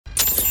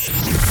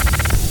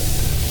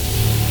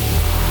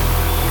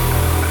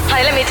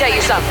me tell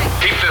you something.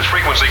 Keep this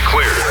frequency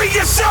clear. Be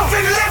yourself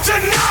and live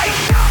tonight.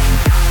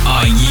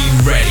 Are you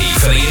ready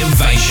for the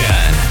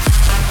invasion?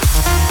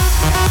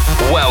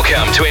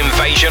 Welcome to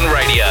Invasion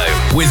Radio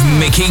with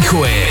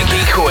MickyQ.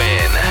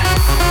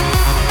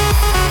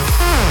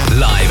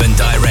 Live and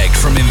direct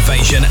from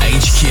Invasion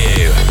HQ.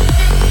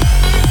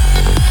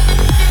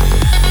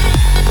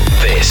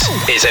 This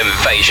is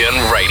Invasion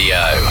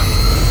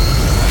Radio.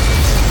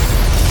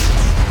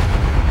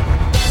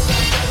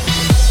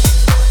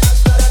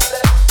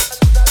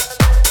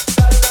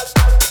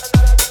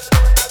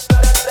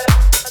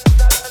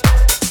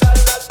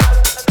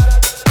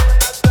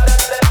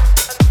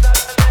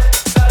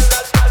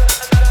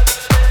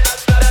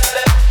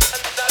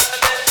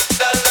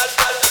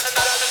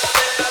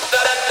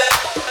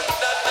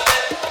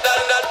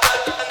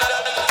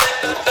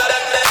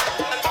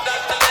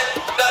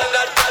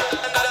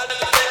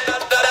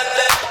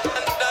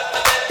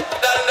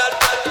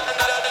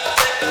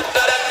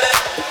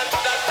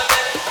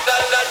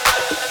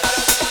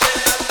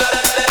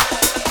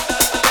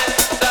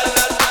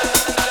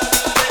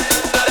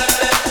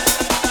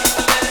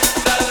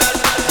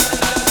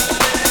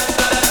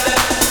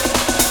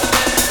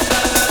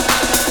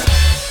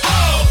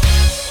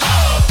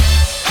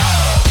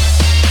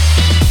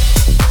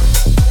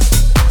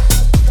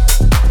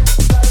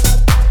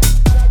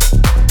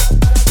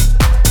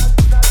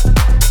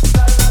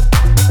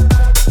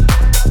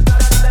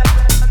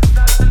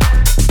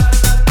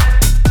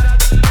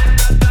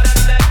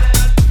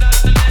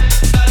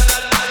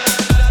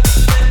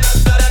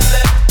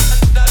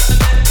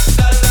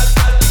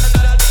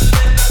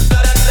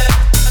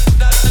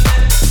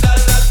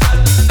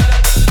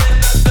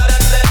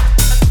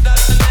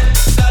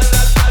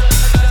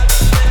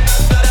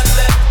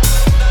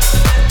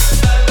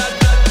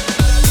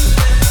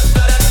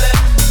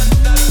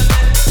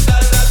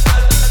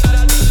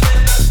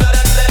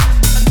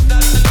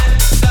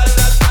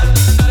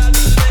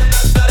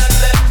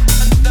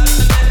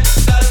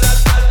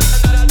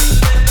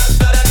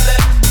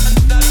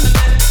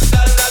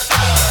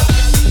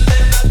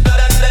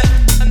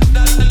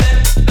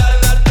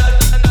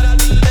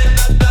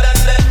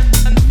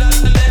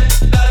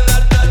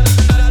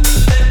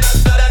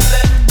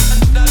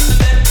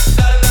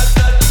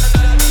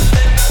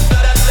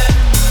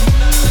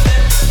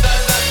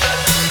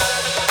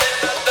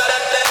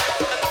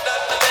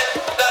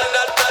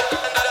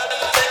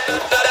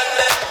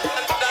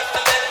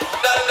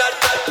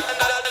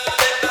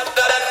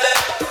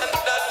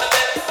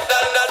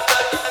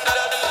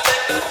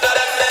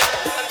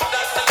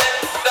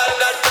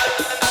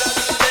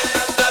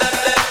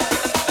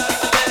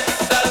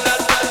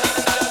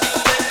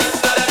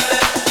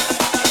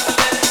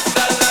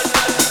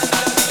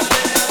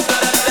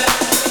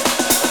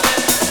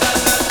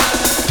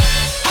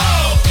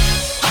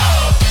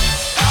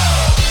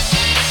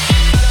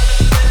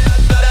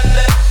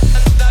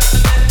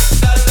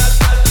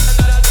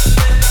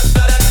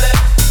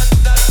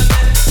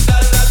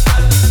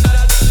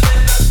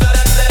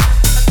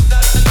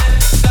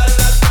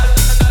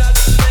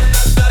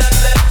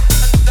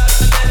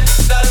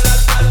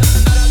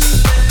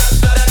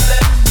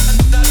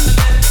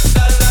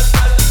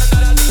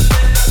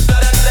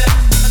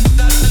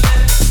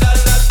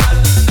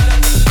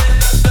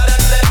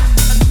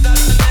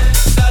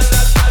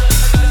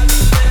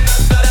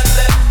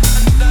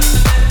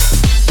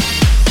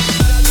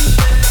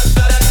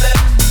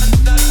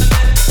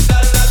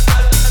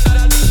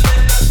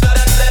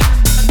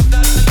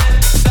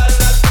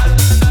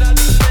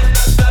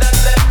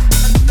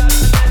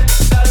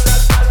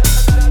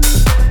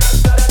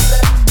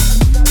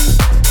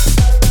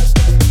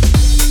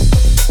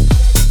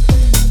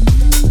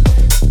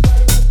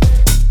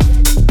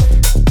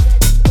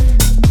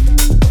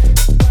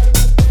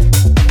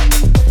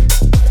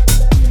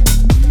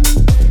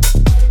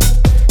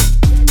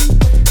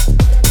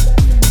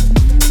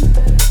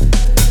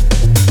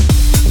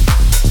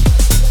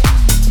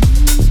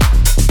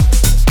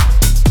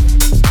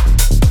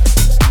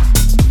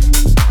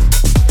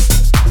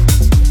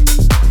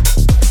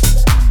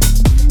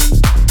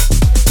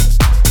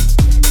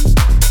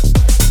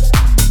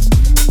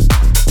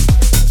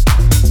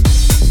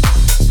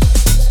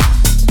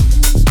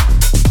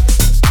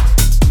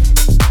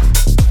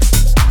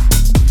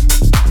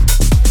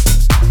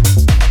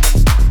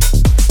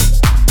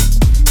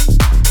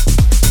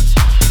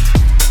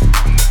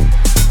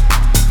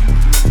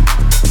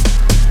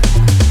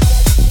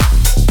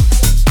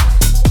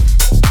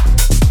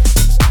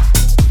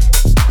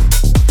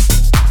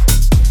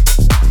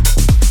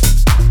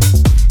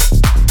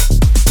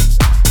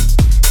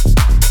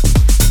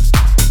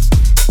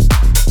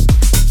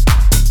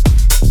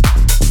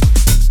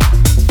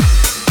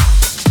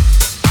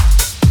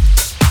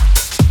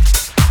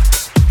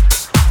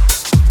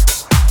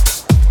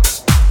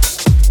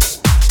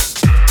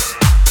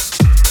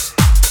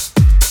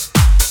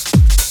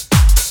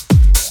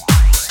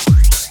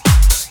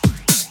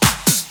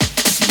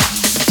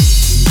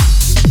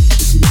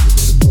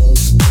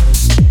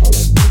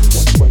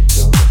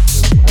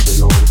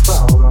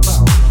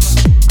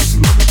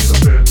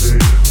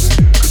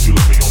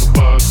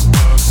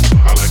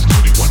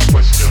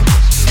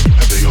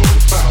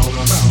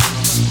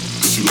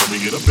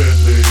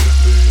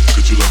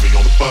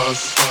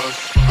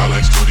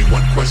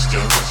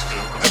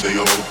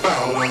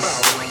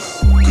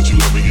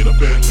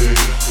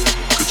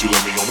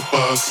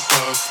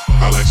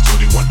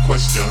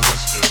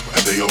 question,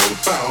 and they all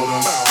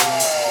about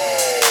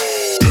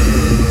us.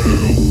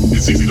 Girl,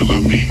 it's easy to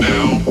love me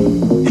now.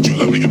 Would you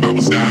love me if I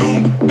was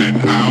down? And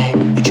how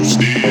would you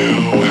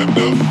still have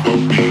love for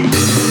me?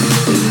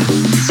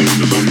 It's easy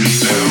to love me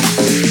now.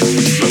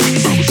 Would you love me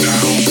if I was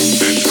down?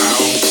 And how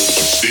would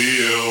you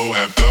still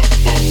have love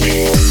for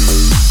me?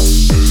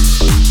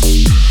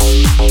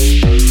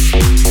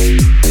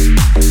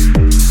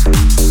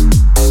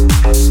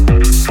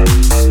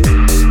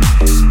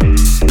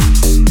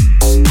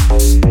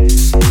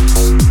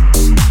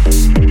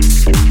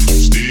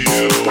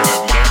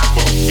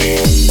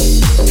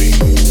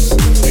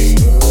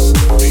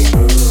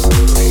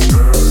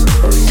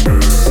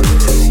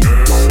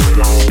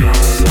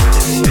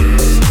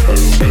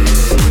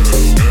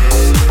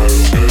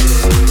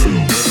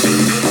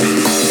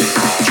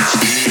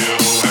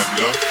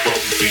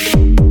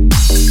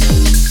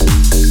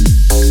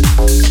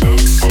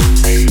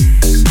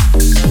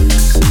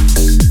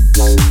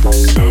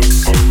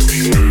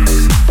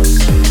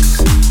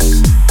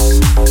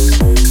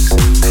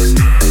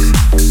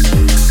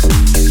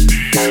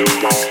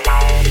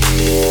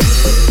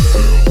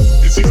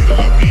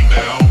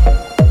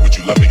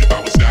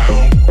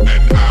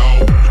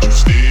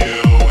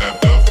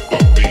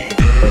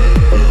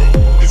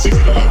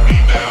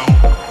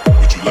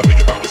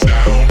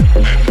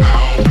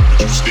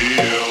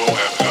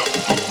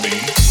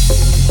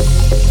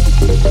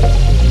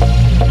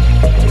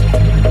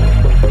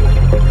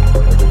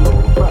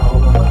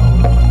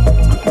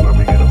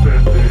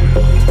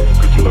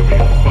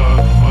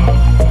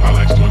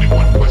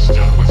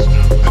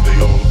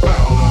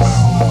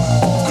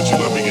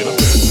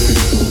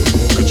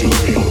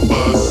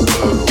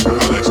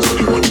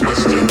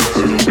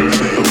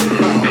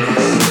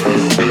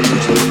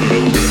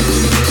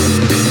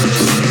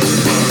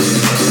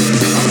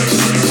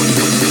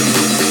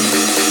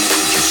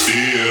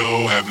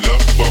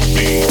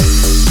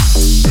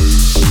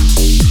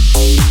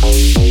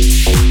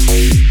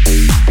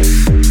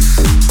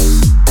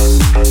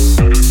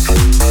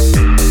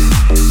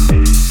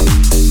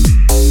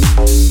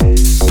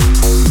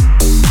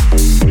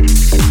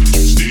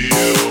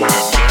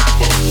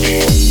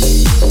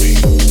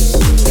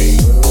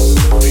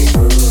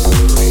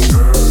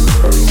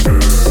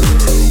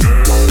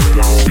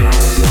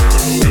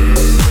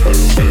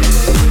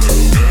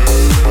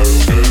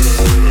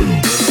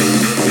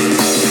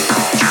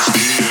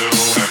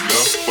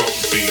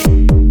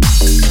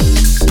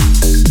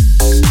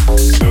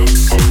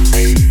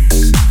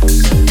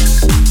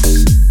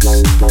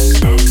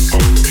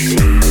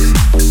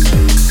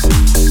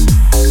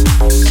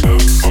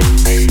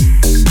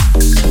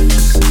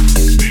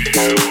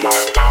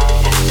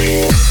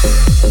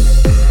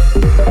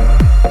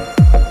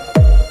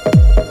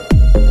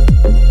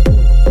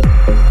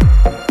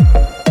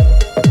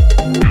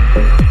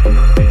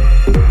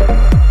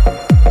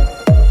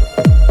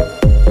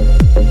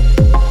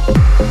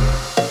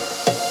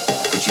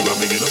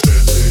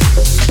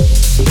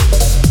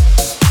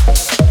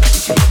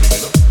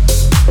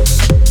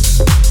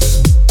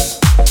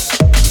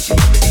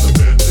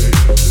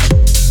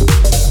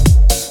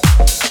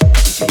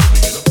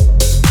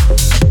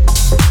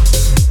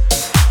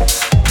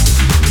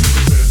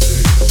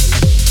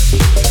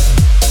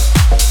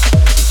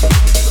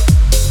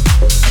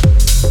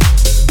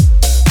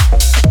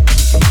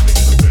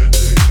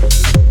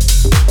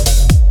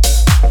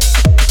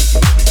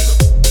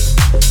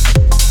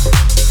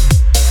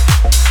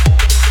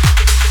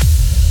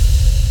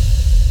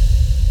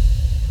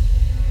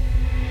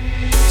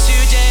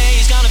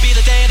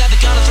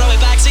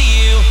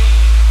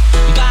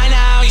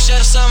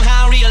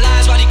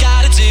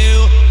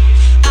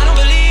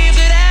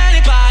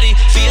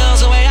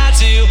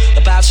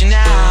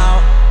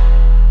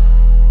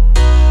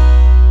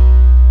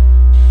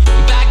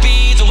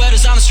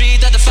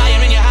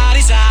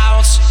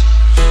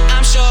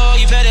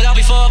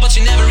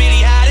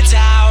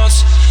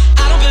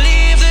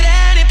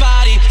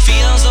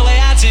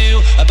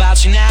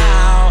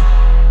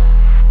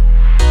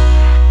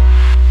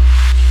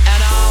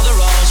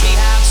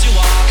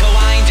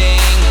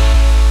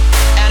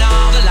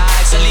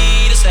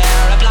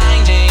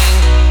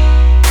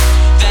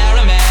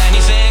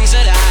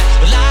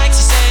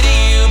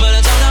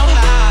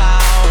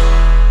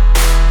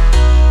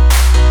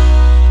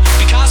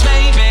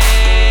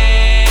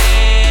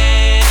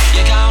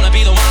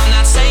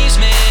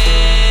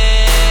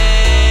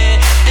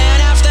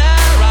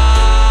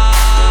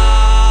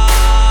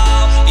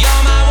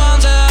 You're my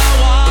wonder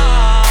wall.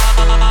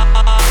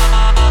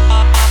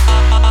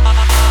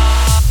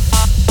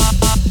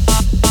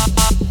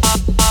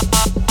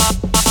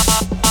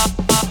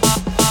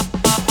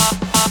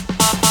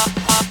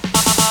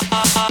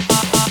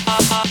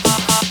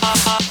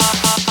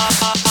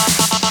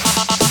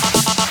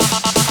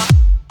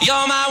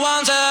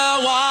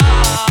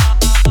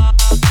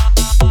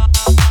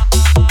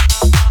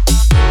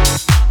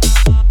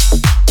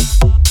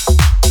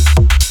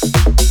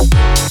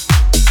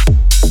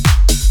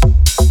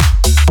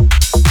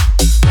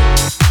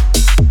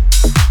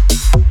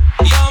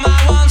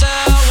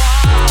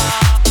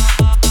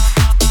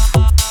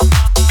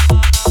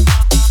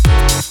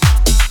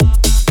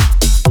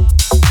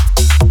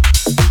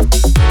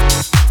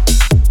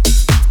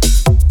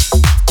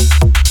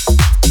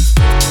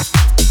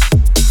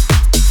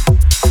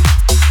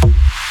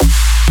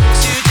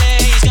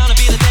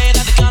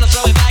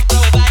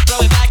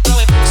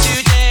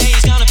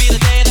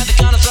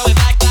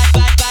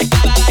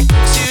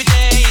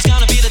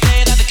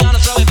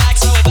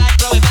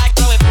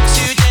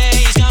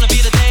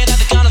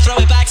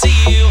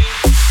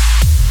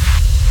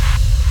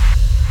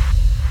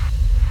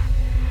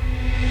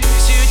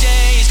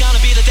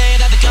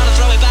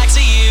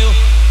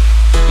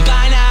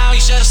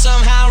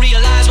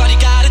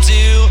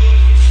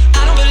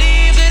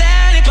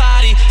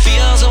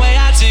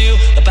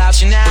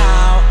 you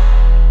now.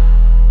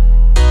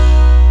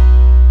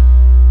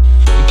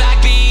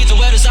 Backbeat, the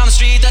word is on the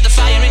street that the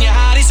fire in your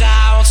heart is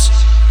out.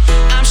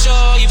 I'm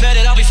sure you've heard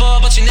it all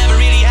before, but you never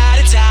really had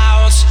it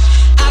out.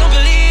 I don't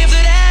believe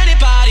that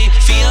anybody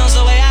feels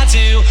the way I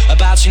do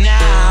about you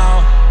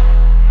now.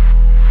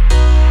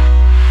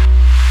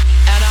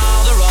 And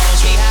all the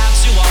roads we have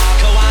to walk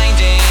are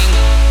winding,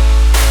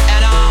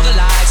 and all the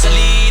lights that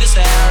lead us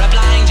there are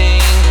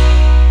blinding.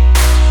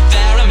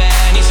 There are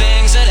many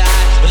things that I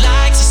would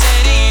like to say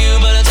to you,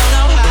 but I don't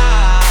know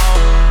how.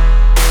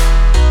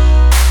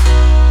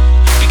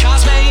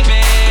 Because maybe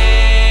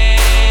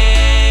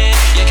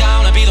you're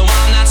gonna be the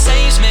one that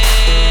saves me.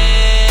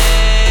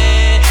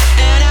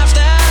 And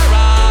after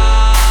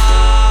all,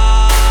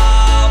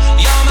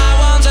 you're my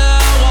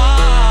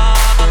wonderwall.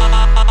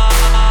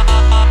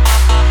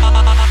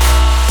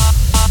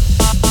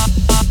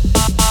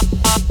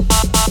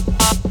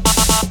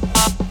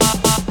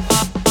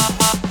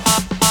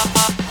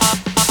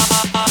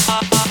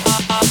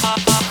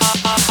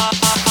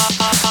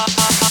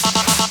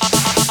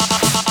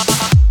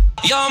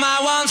 You're my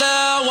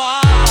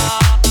wonderwall.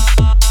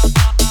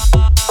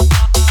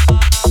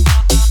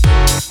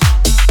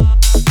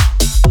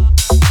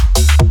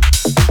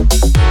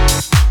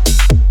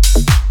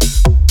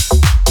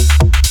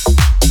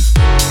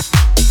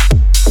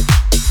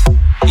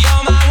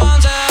 You're my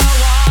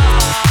wonderwall.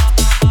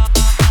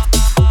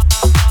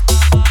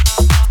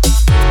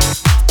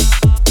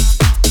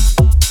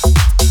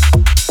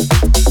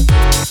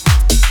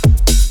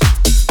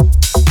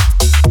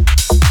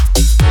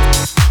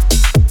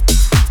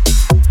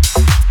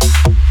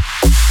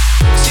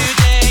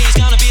 Today's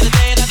gonna be the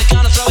day that they're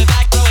gonna throw it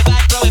back, throw it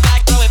back, throw it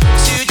back, throw it.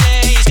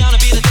 Today's gonna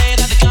be the day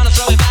that they're gonna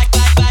throw it back,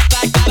 back, back,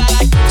 back, back,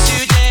 back.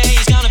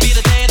 Today's gonna be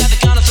the day that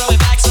they're gonna throw it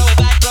back, throw it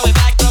back, throw it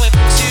back, throw it.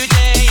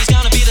 Today's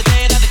gonna be the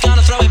day that they're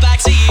gonna throw it back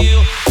to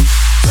you.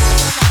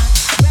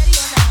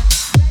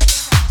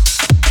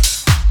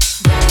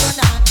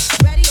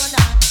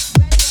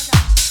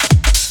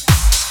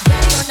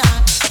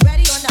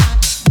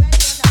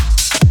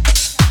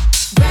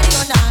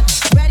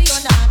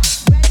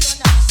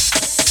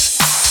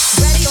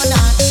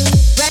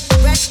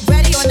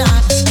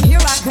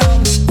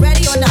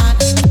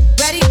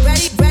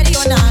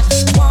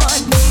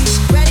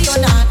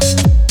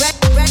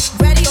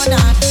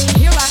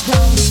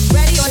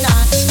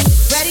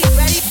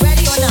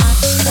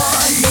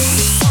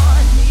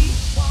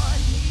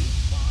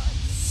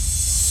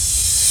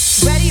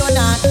 Ready or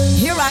not,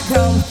 here I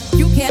come.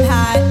 You can't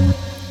hide.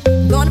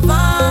 Gonna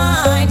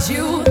find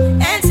you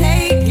and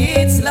take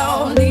it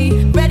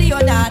slowly. Ready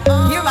or not,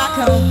 here I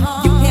come.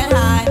 You can't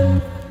hide.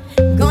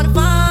 Gonna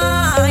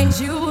find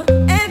you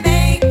and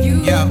make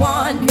you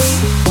want me,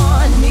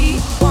 want me,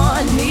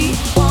 want me,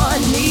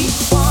 want me,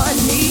 want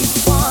me,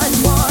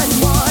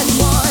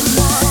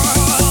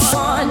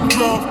 want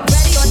me.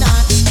 Ready or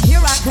not,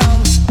 here I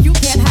come. You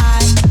can't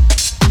hide.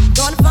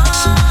 Gonna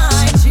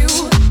find you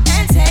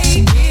and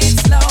take it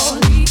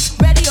slowly.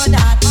 Ready or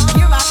not,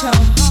 here I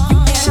come. You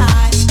can't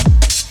hide.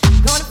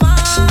 Gonna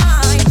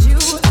find you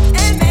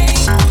and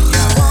make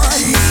you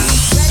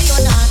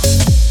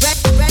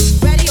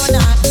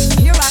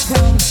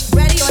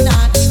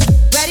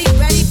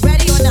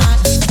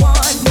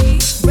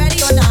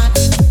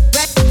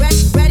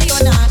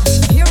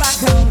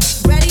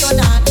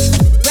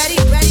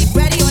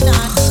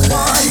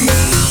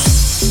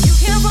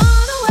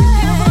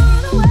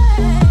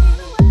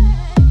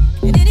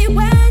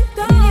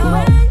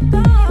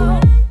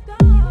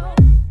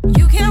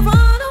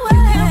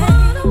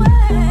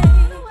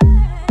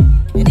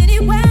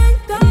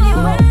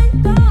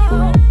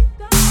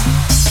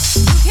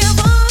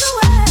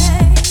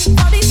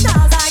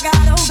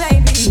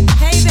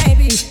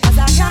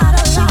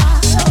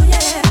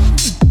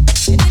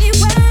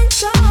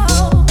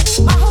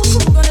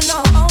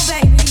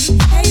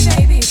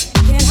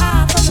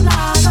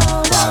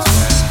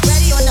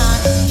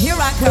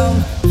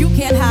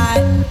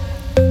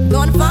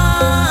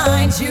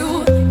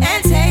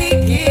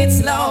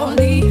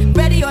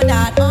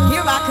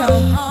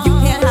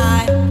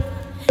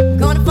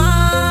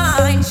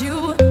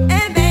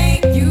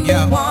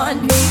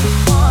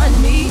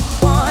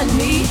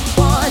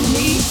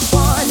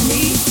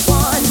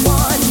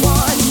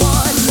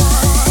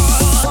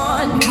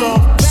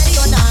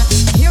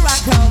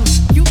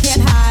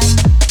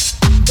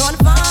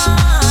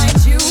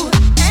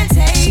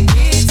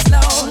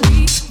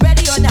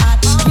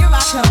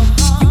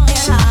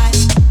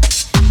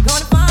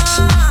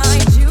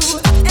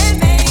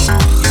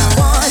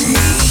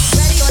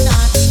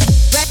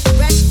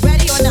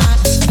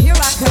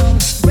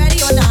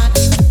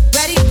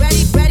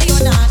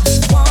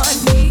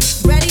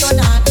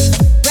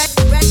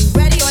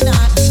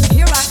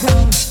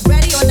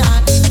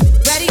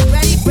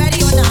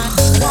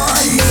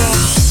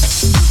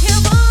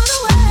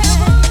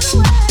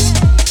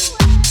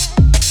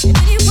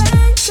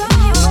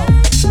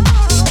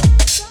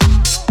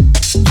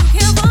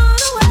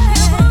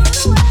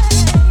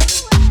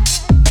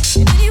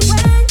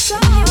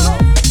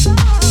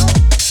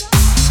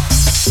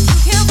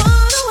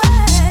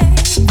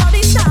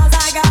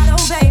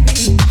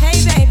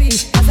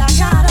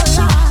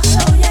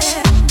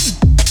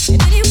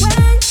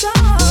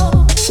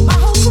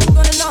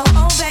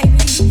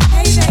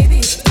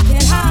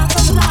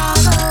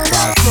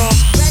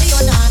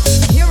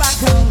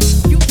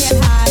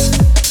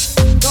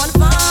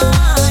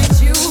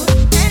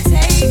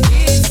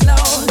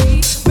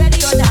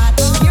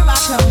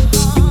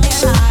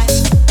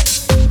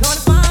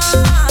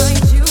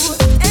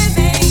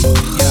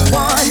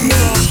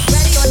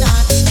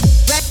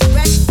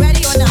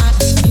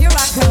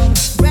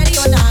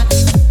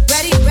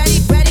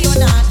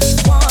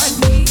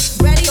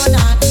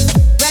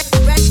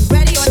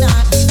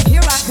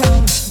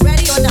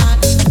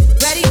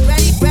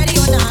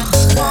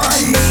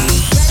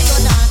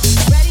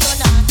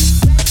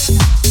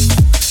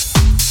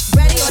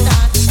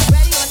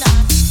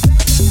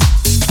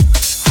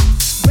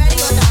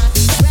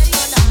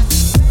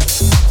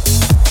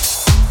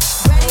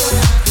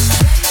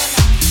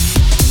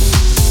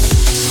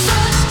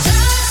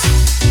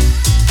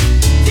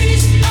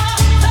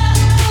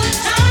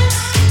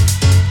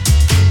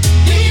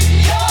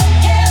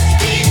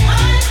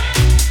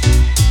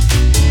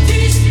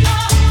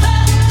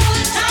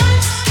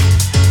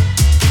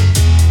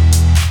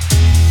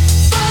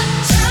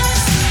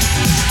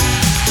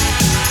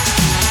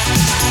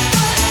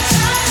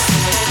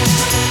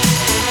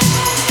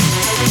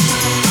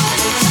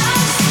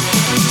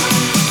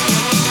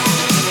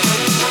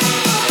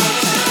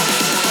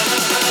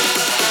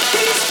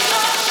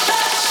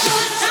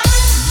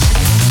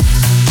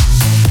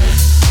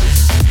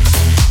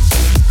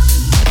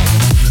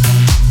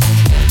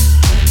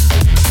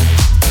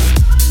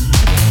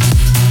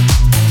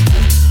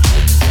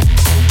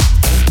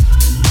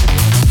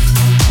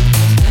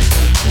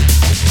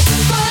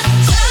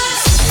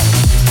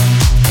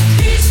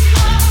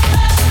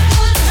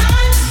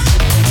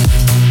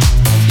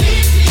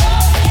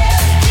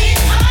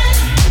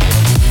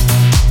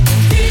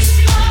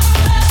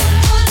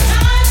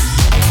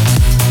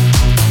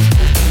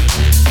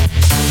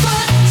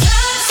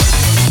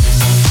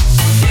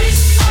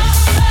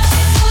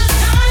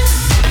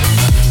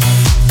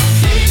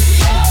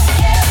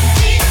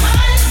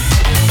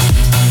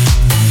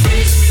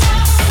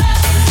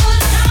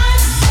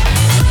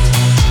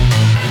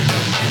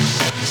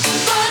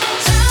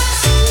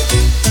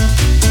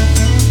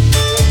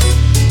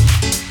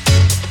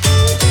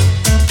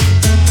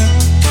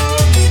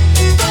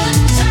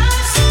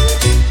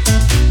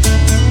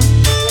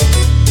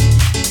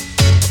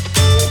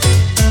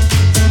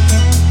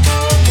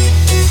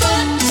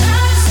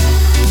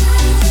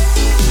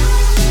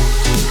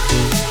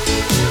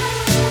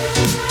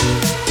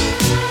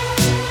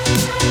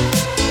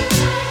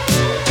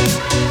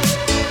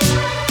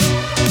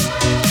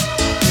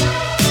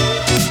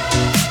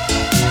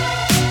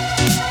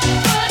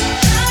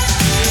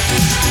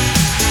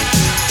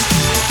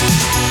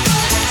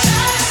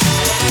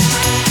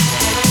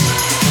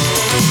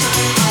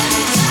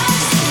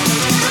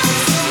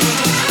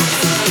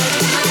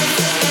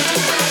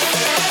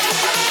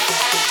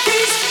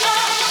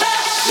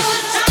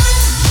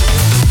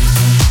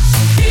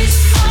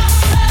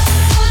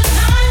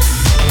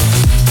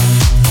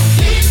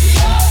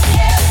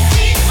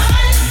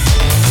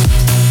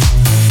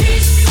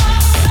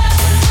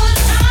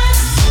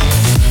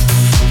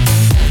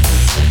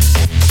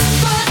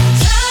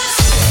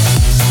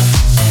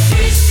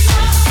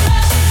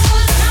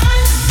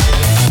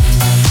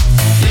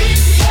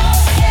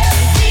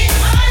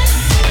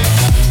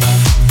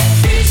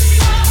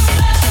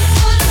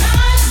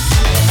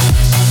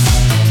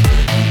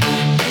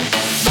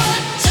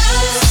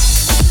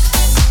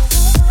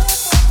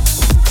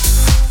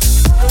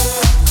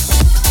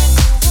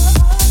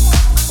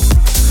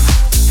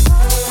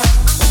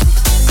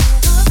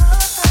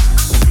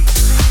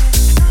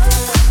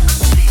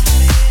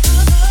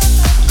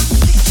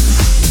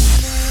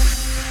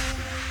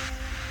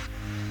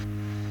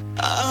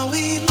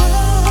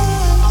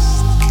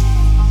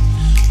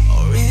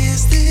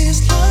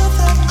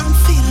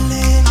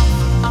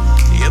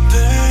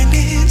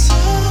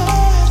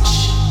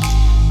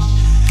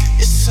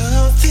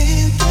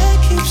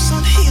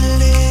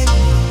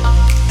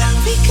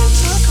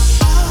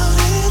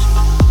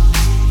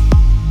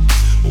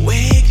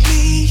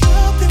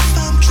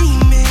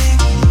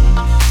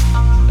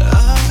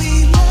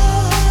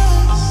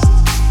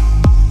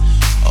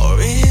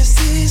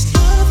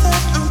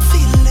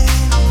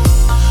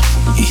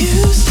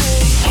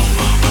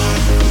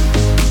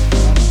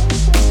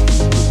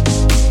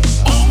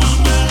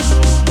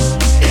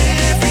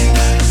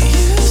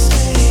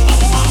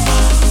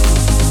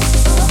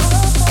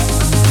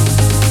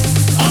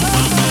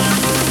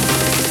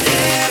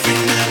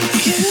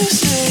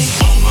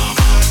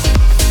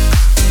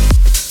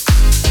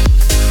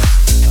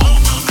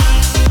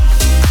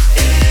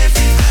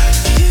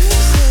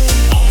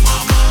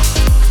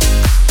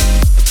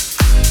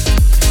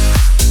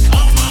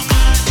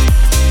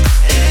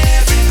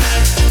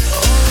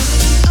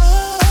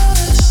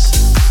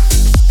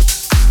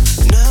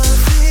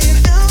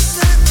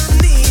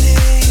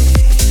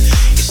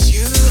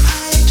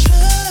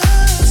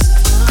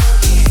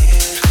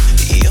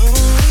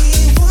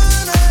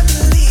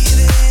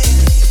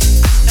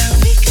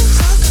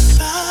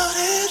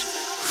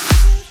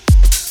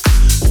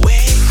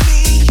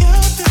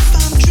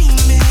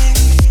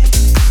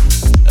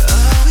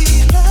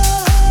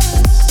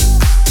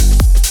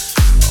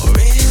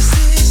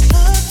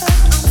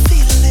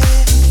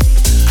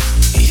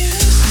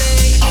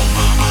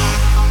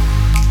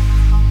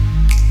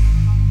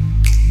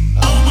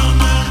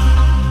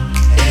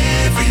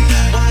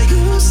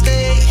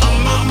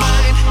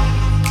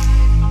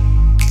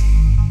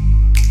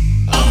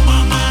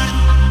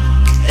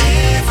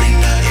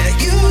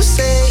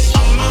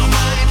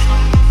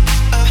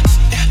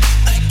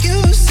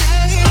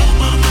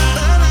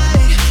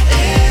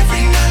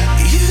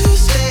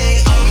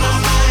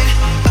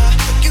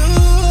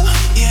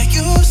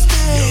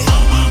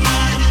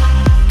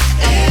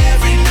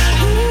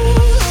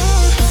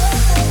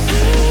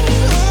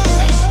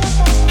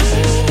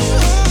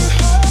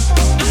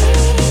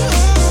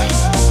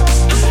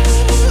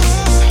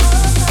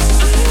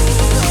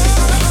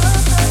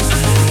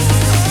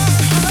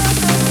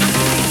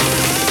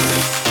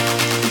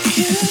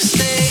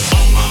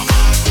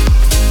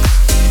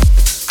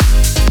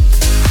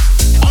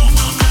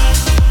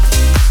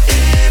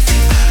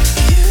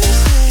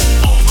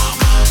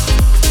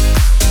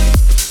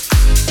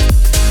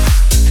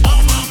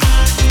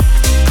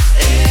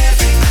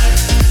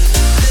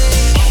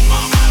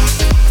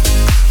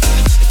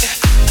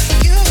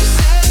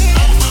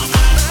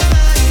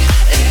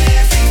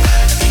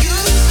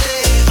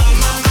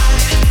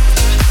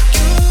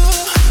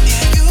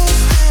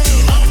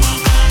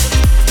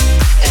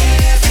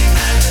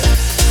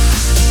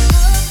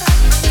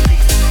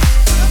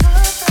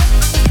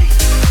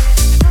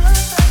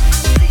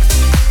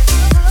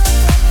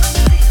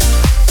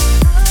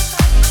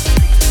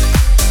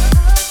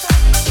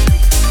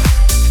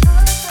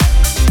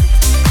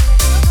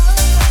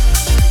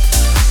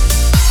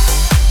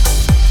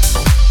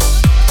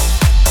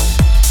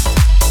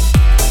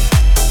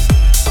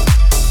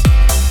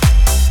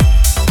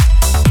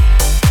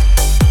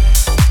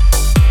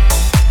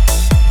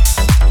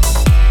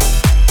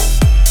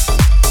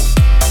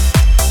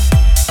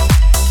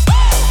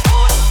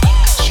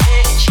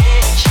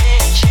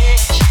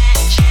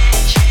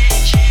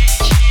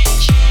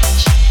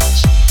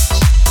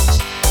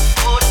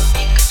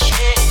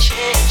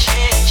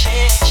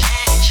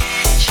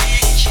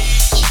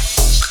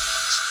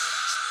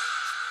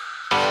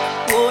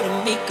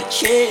a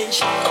change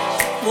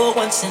for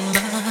once in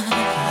my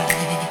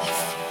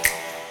life.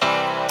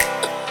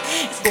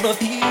 It's gonna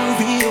feel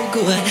real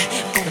good.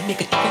 Gonna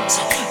make a difference.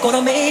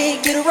 Gonna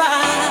make it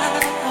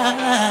right.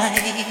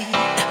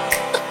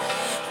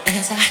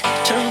 As I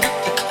turn up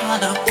the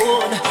collar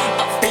on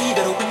my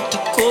favorite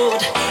winter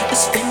coat,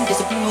 this wind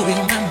is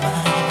blowing my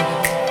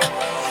mind.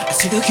 I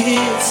see the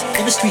kids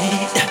in the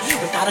street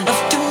without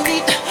enough to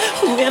eat.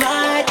 Who am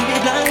I to be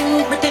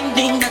blind,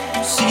 pretending not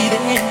to see their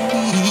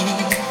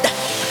need?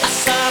 I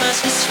saw the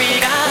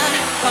disregard,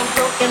 a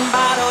broken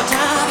bottle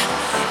top,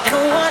 and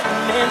a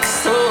one-man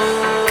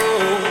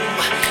soul.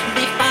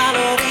 They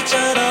follow each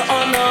other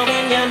on the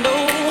wind, you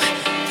know,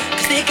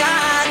 'cause they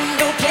got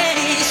no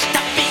place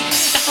to be.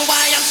 That's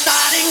why I'm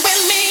starting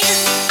with me.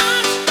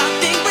 I'm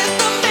starting with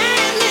the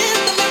man in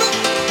the mirror.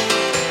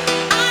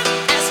 I'm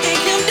asking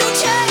him to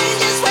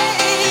change his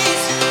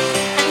ways.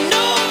 And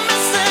no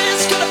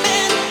message could have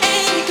been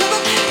any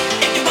clearer.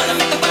 If you wanna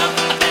make the world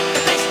a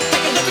better place,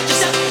 take a look at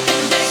yourself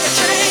and make a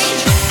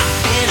change. I've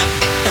been a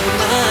victim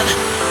of,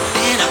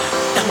 been a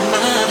victim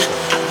of,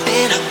 I've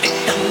been a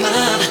victim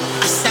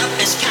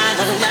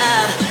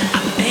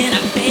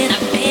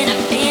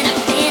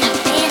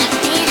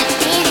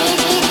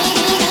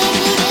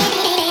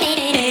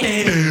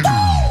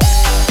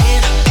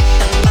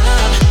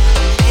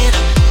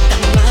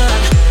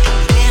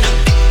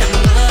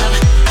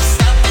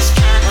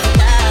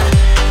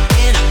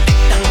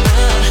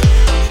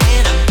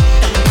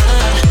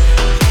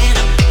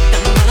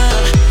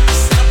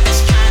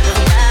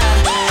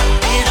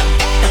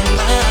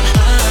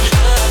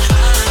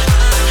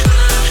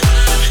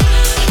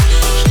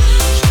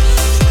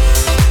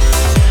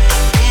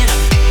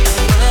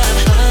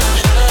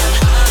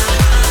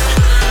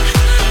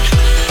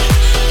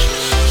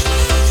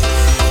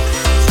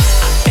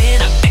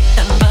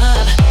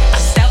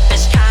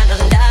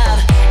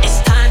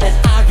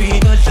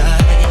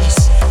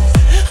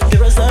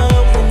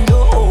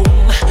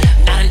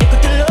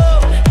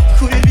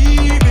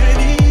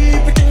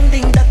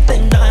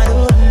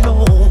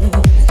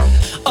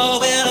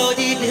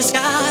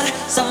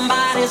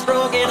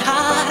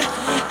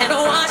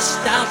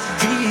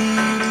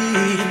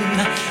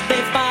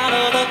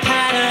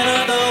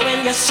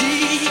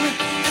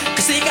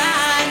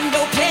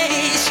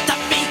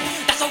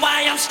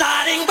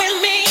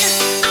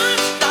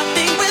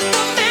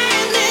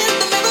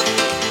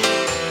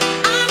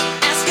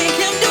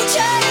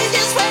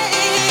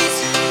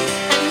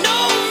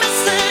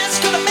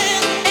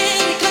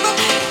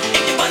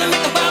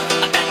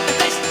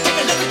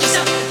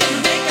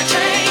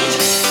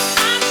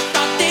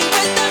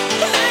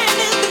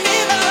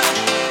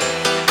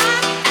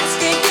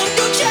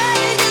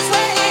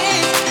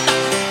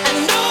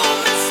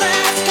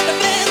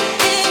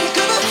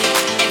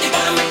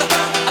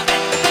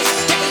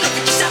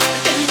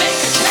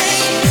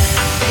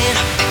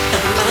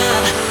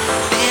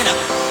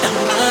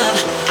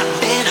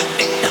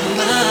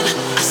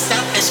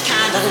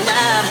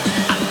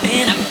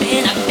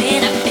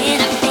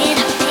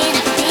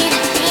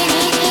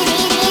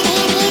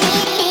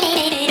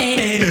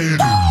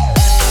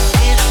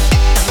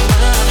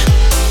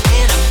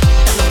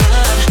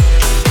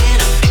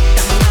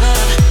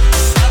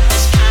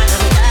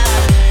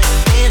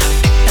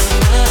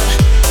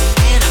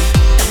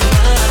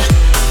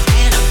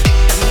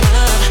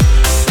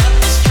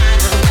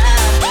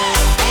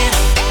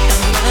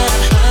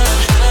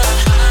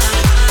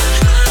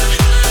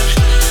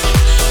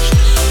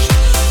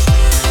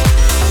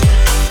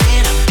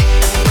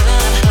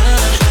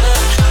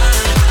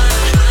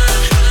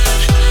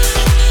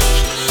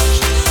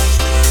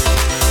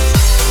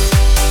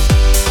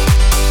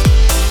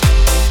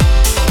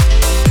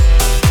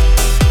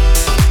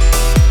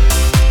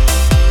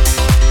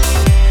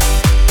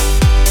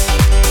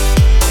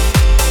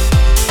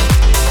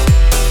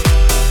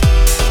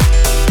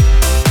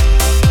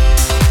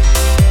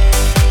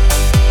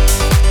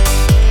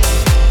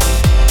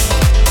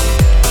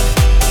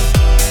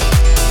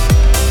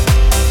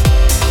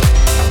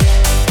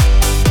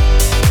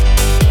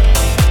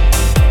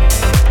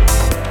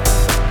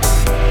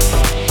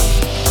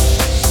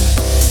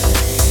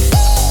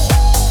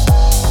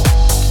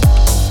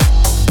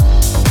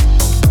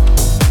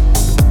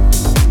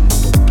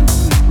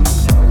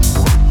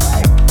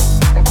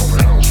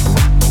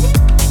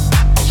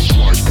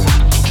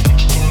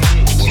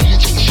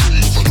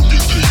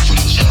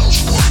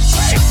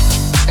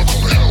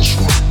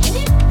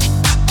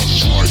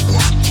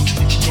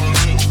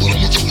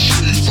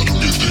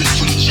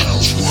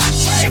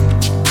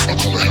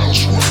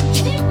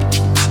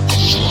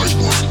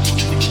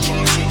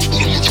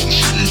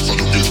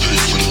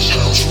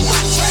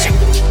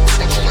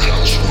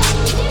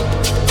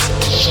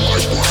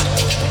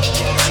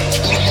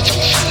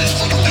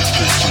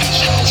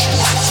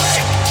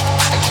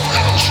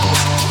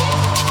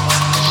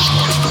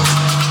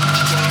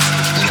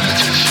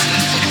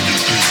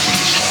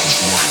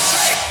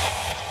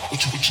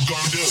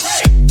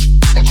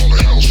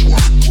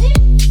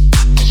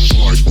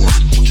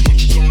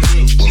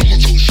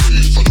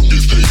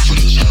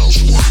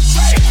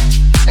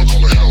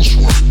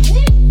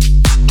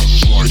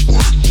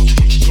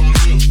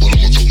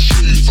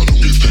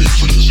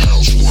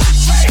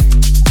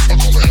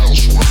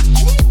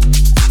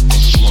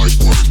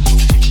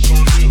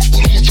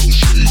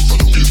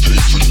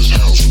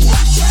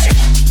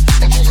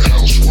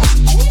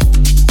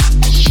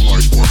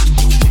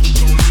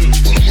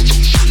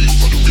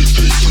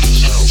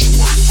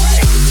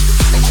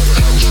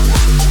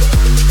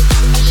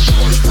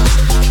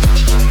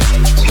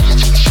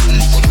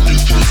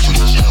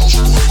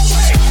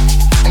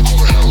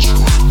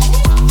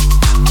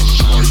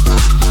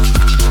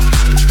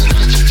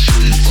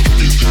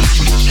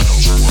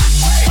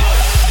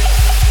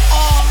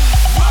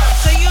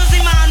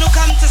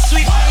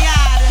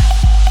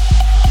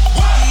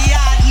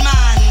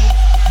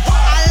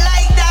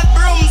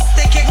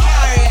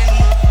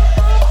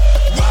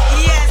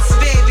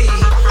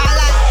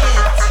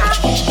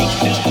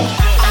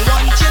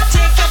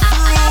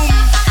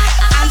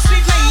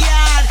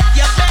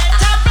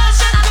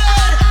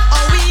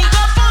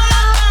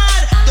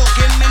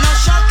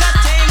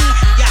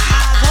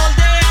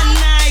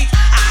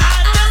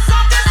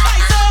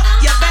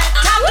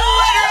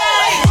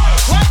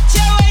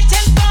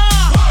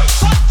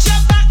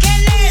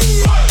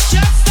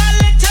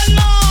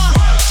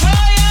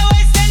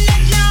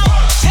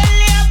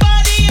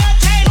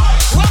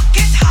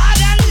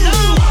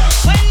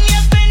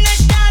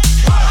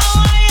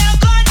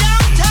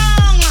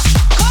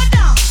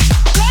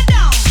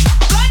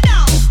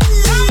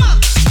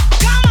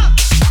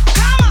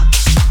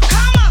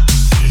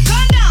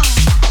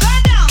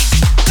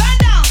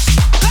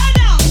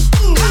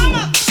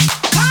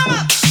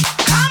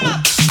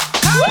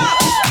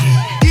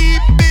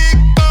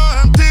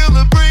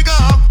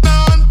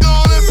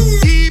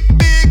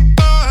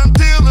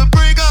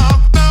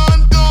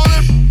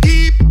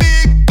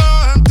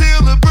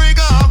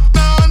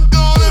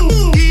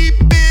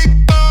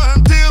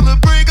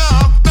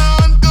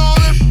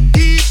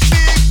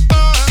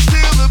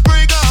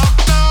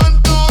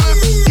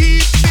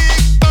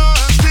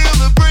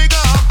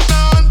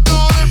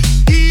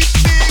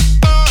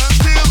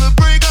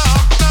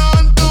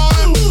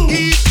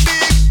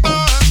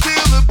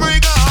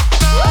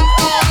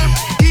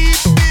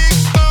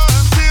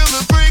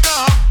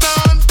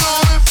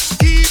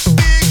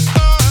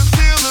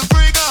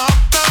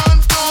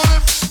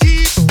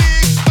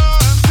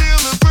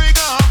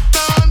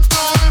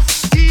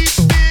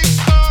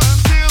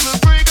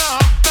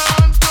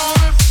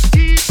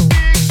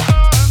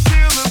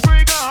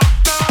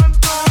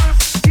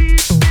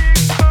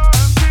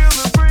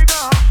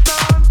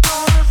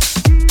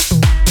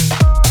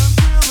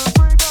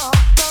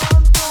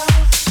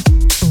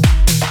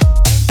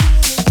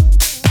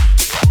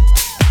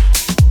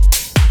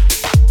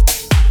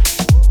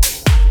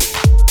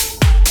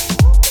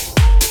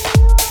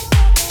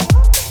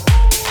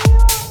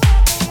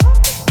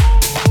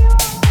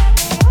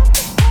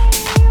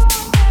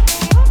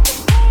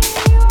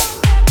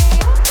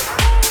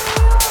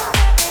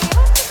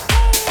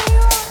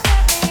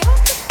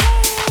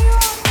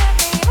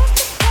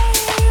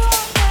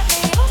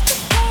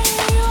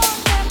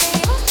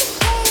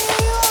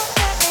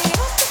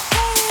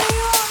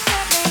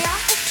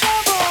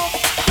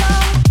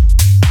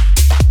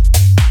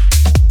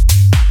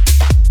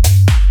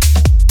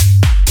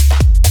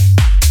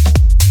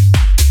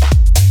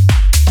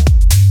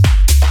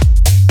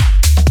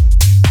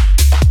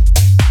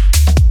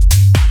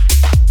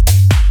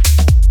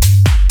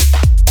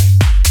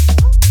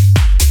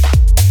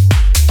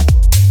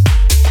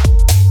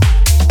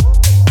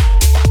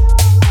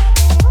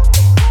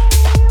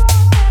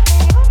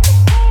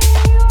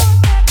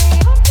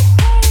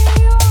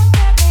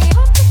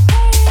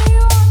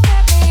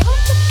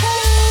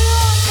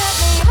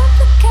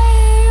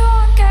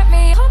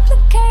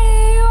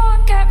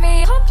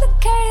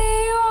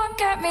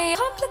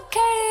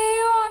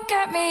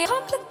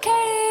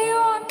complicated, you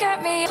won't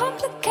get me.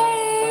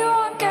 Complicated, you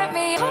won't get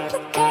me.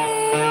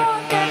 Complicated, you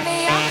won't get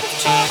me out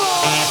of trouble.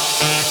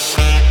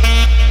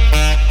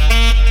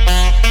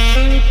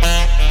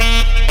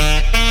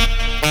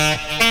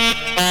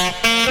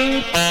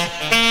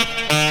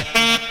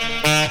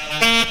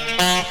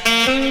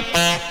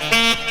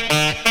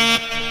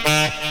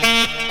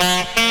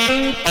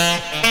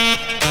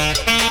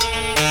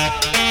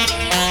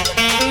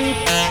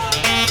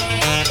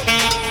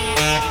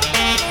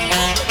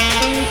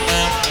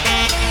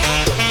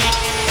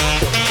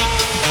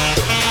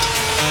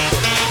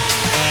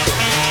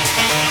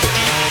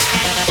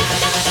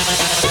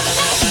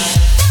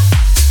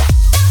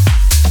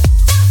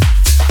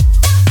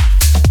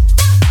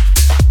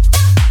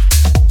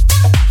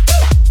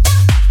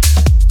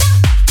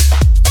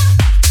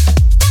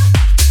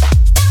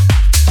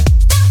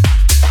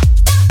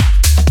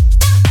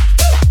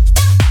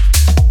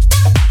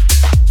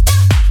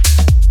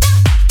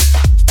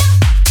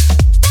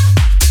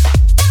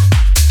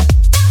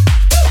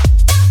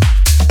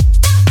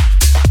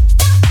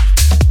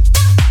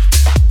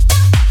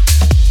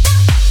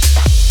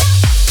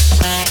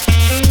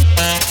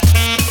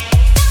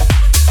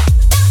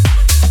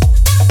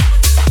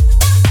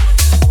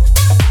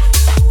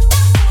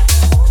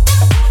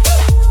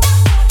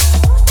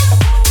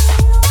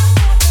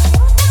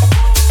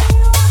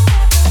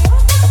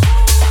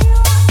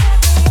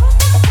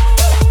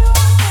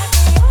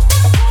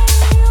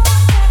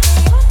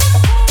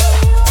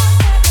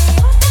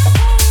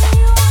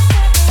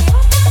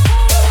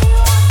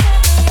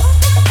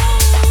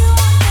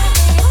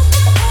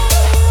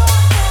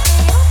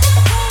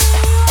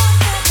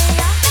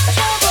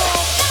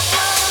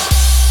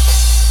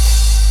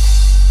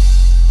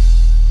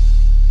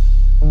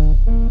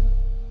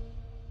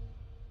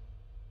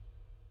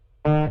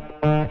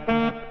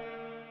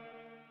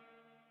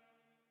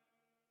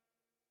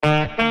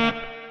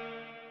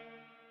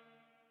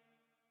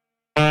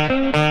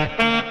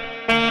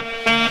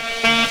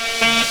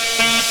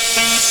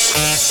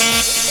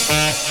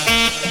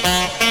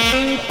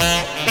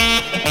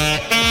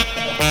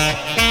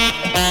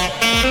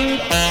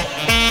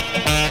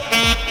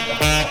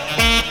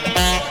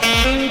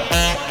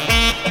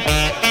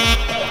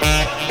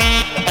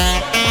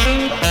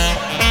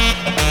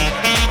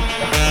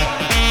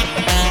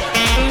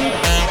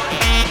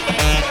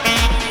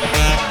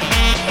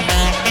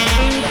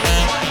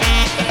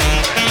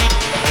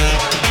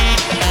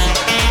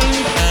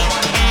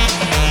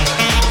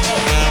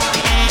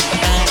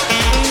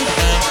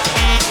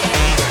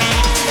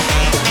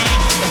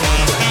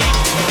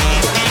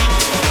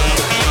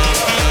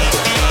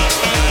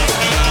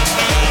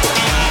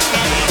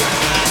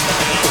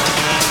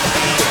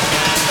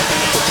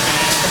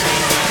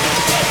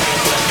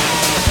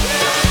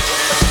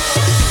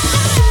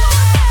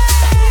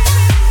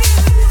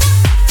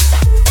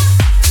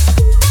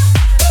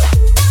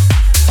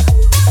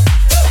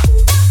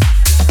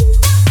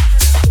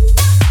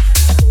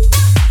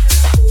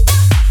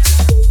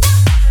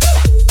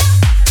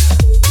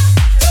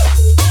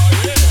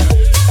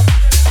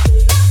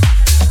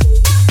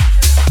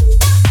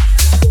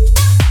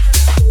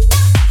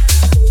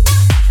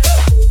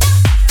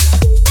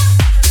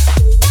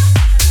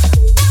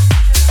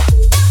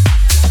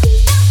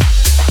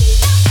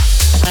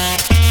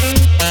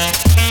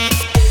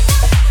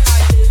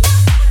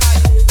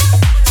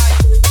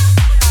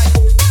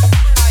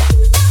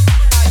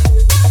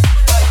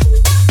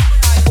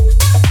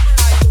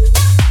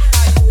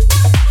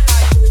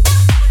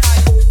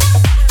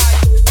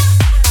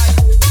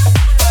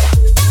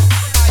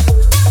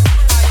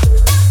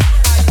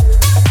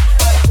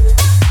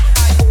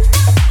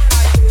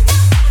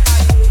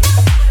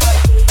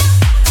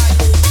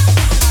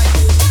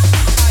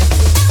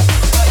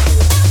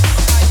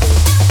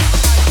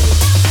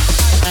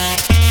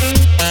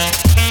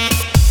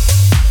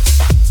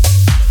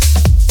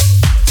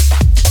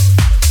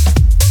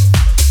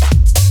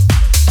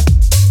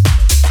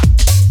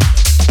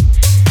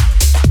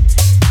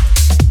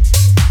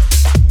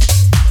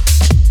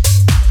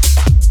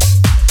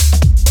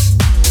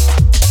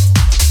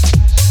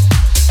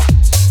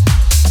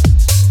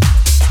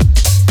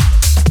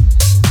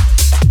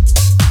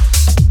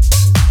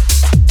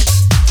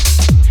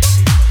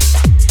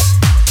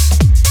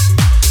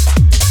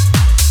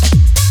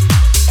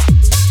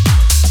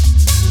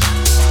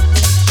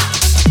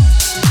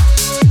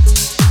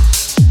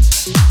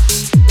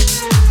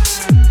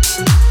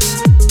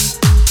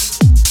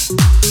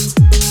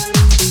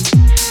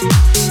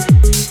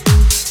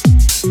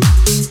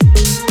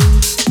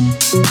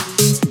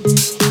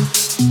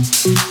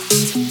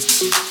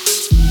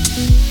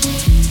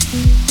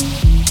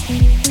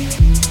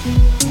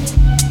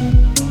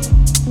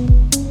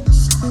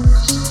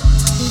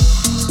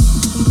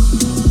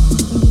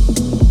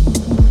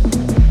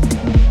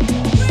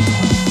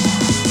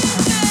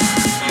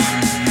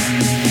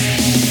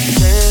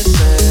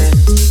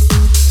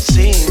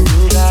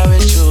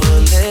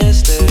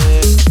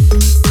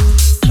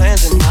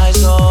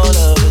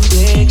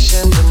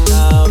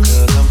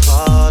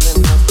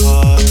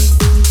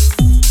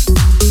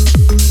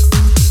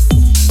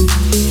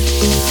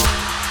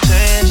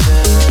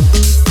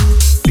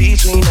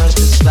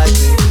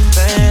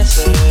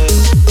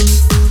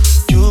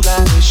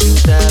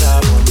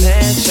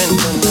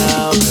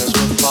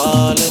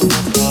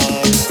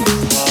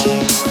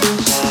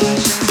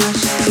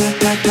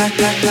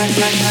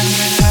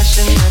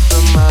 Passionate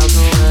from miles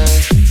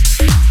away.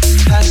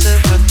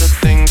 Passive with the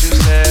things you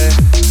say.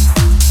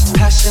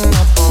 Passing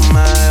up on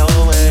my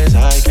always.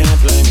 I can't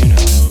blame you, no.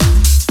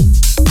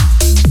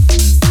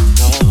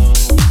 No.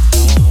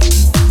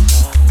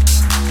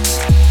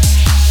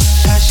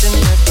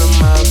 Passionate from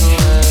miles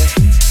away.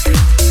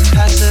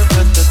 Passive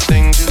with the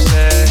things you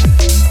say.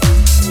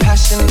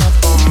 Passing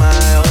up on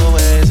my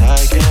always.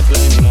 I can't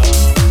blame you, no.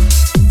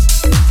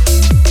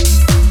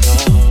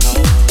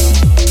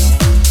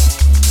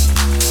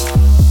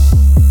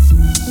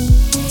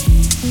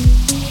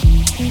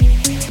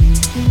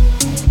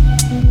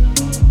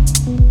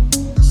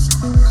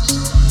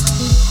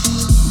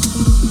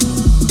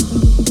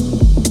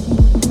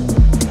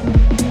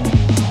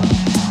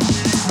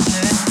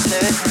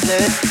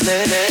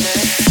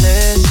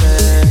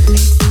 Listen,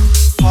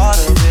 part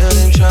of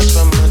building trust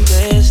from a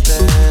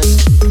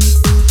distance.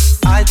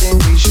 I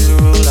think we should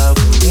rule out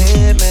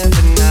commitment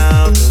for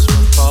now, 'cause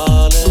we're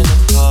falling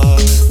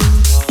apart.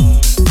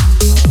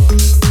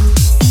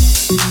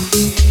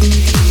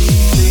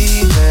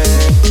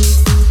 Leaving,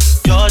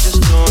 you're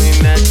just doing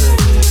that to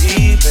get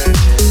even.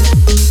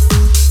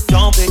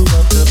 Don't pick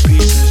up the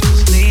pieces,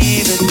 just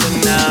leave it for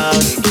now.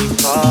 They keep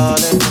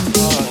falling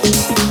apart.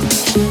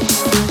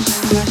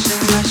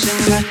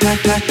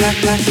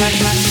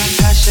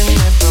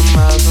 Passionate from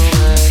miles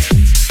away.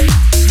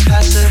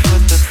 Passive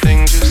with the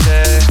things you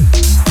say.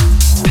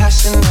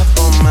 Passing up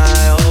on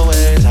my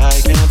always.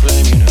 I can't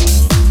blame you, no.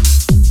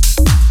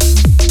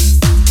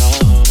 No.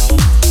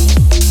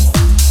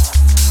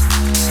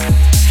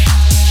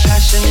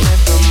 Passionate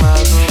from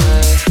miles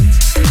away.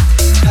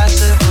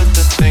 Passive with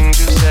the things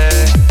you say.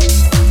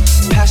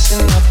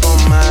 Passing up on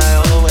my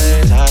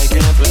always. I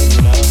can't blame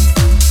you, no.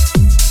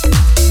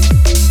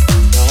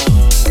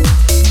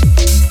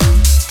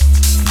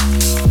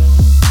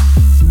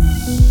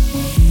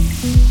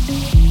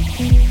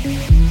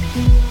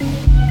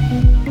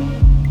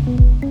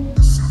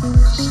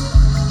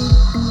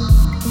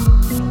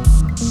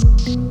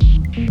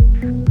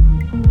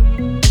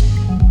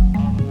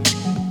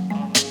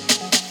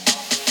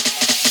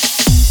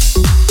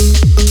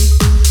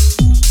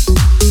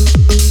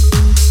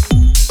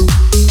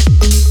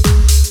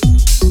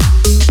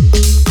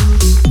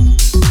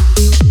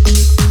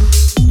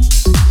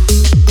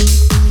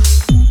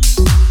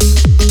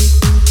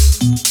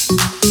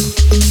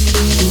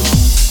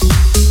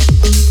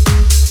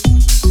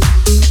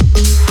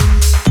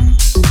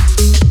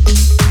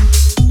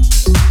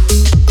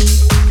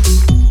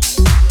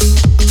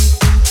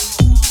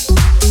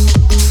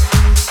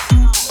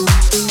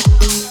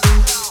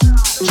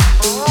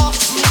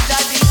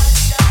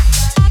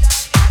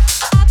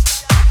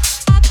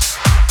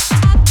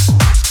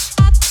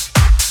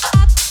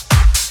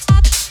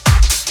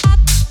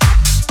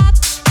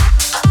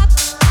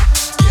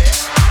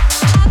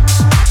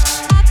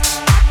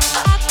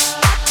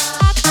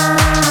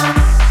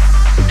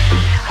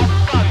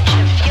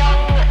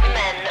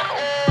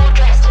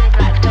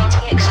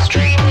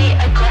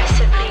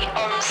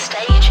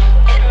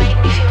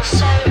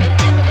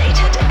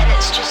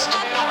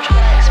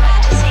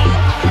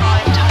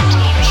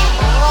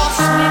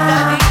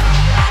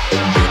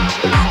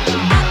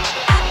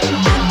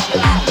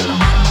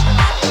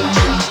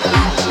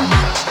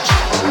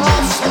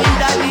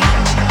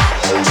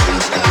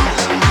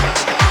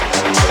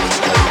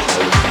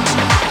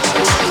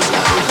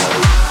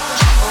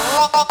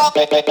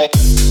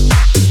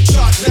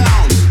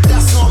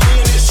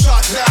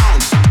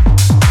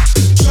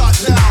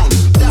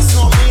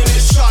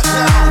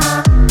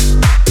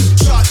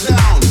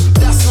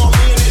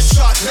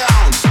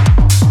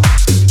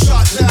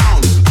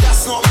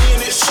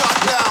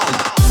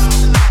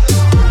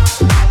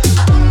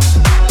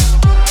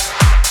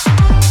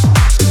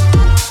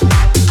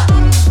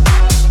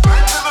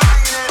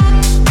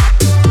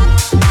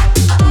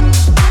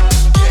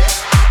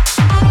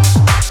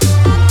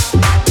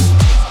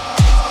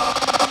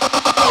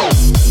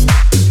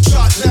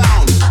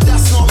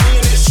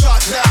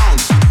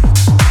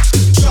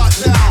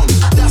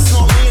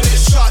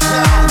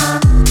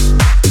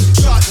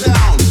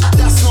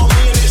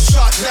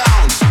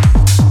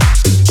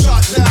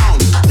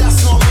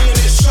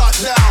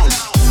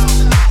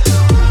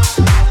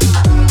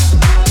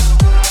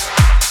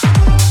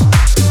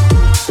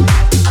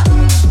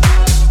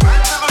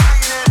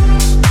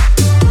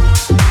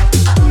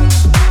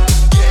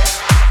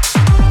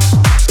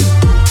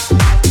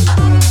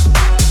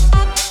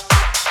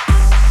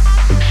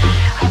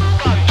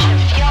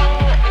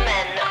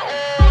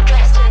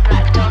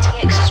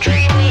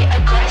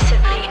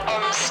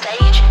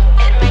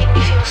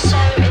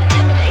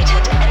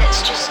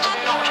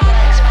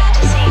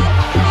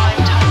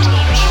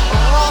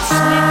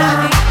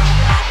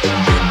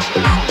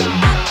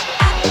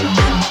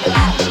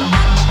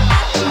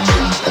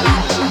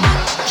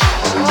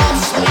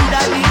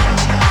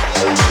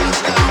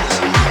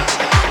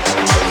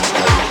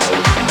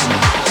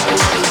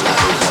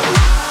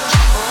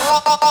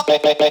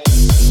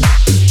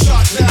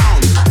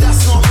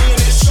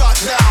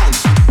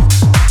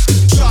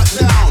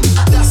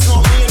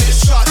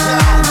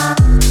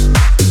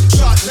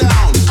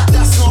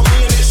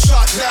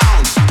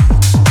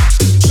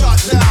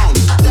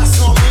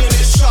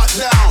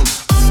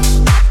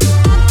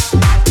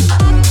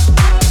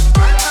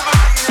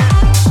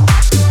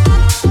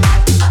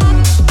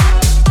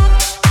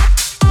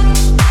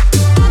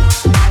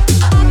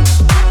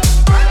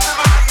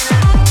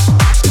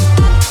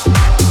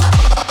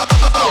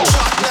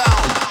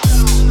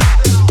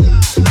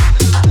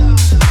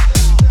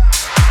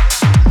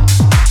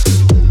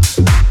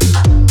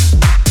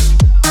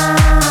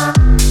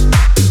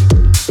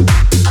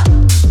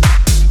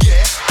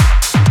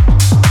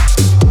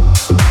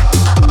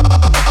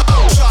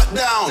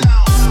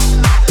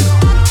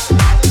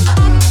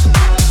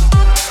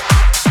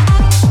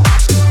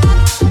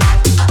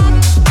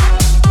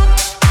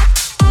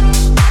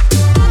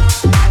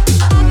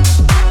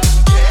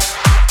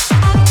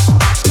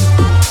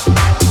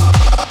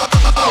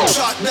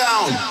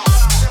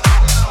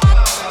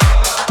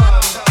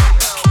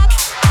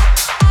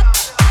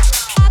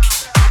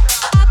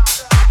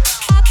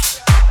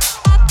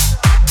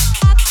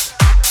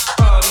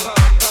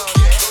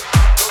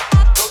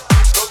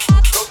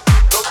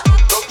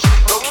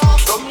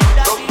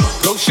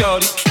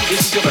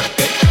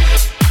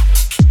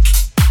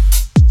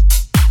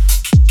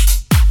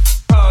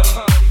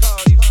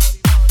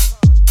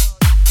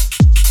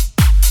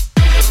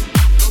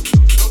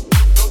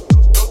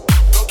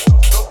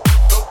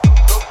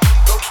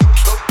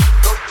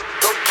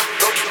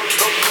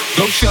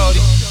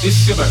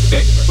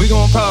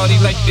 party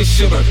like it's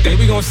your birthday.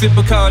 We gon' sip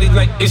Bacardi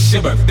like it's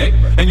your birthday.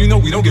 And you know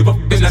we don't give up,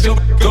 it's not your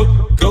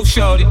go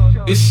shorty,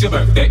 it's your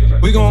birthday.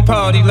 We gon'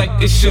 party like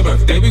it's your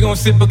birthday. We gon'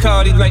 sip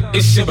Bacardi like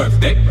it's your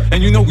birthday.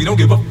 And you know we don't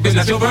give up, it's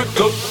not your birthday.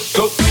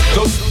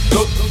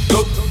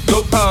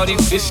 Go party,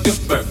 it's your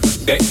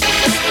birthday.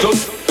 Go,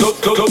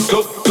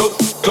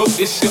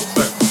 it's your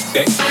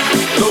birthday.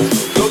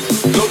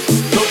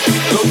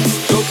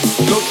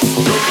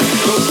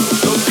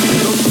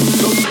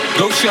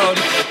 Go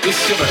shorty,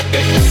 it's your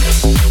birthday.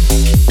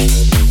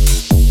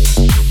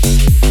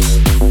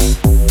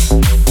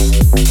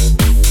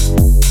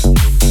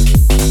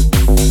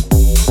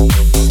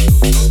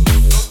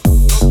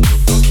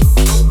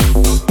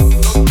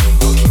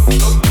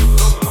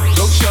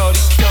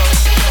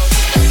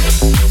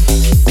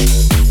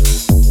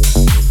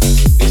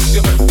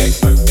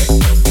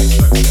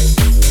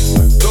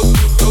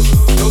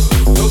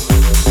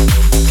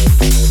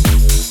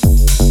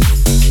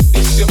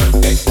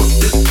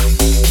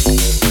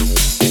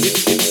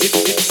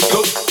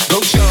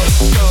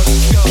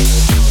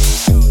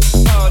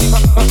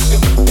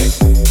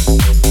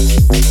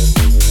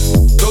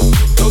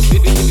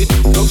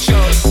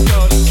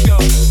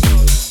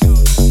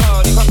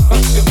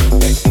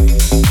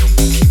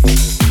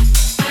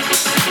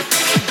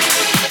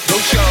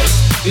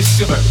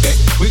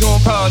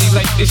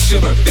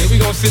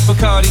 Sip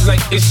Bacardi like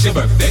it's your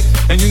birthday.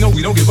 And you know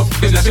we don't give up,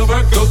 it's not your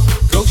birthday.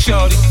 Go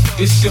shorty,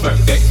 it's your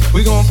birthday.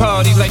 We gon'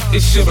 party like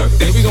it's your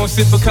birthday. We gon'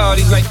 sip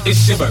Bacardi like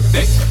it's your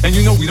birthday. And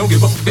you know we don't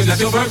give up, it's not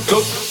your birthday.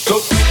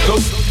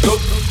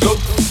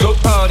 Go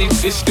party,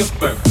 it's your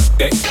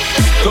birthday.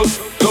 Go,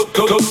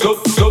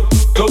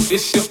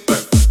 it's your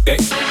birthday.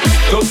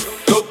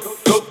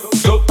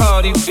 Go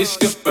party, it's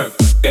your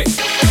birthday.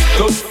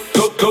 Go,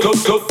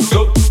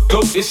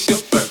 it's your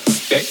birthday.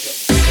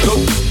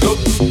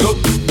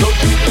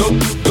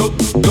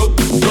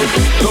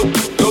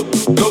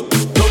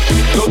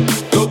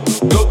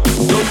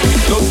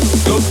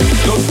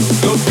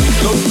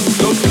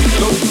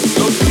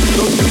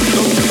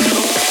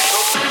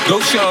 Go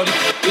shorty,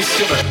 it's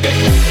your birthday.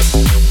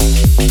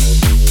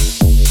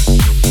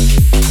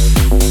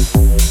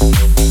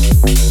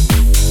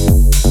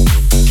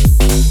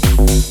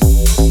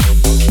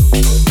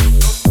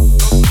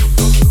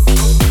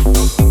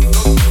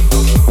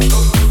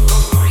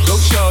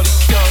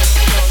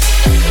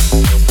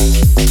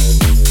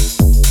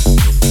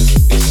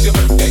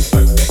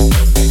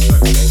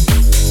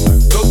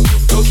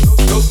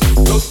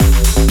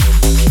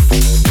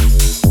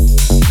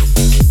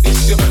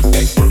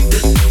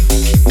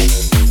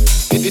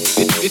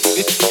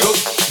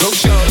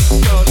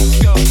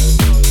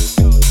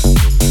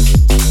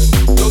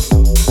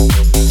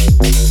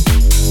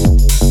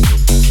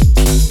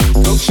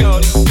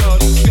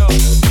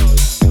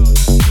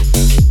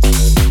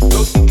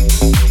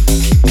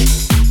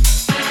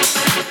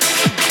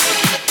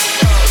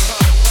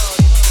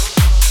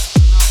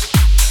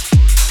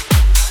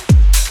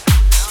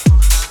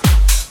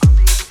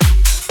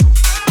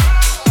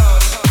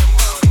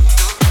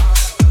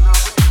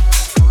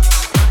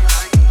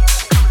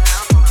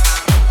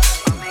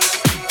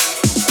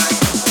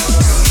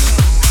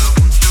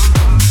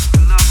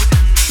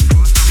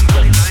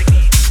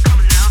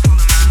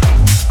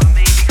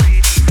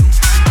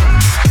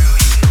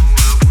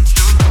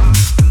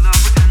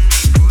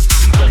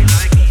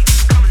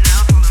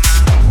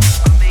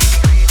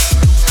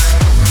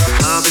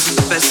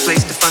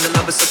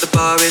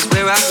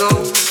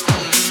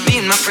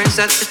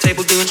 At the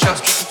table doing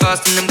shots, tripping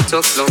fast, and then we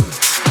talk slow.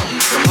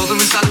 Come over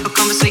and start up a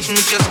conversation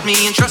with just me,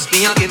 and trust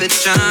me, I'll give it a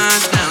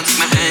chance. Now take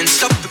my hand,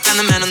 stop it,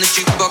 and the man on the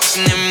jukebox,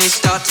 and then we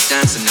start to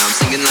dance. And now I'm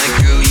singing like,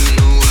 girl, you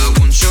know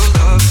I want your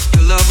love.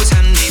 Your love was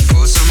handmade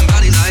for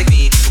somebody like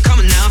me.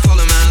 Come on now,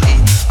 follow my lead.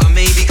 I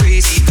may be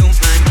crazy, don't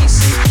mind me.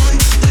 Say, boy,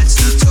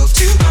 let's not talk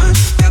too much.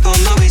 Grab on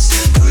my waist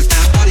and put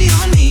that body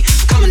on me.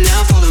 Come on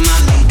now, follow my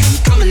lead.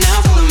 Come on now,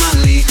 follow my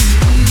lead.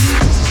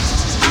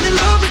 I'm in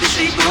love with the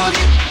shape of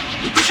you.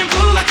 We push and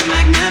pull like a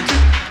magnet.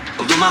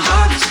 Although my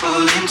heart is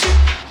falling too.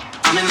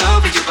 I'm in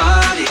love with your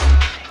body.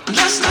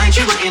 Last night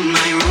you were in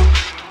my room,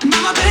 and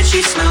now my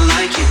bedsheets smell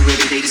like you.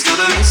 Every day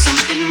discovering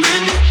something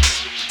brand new.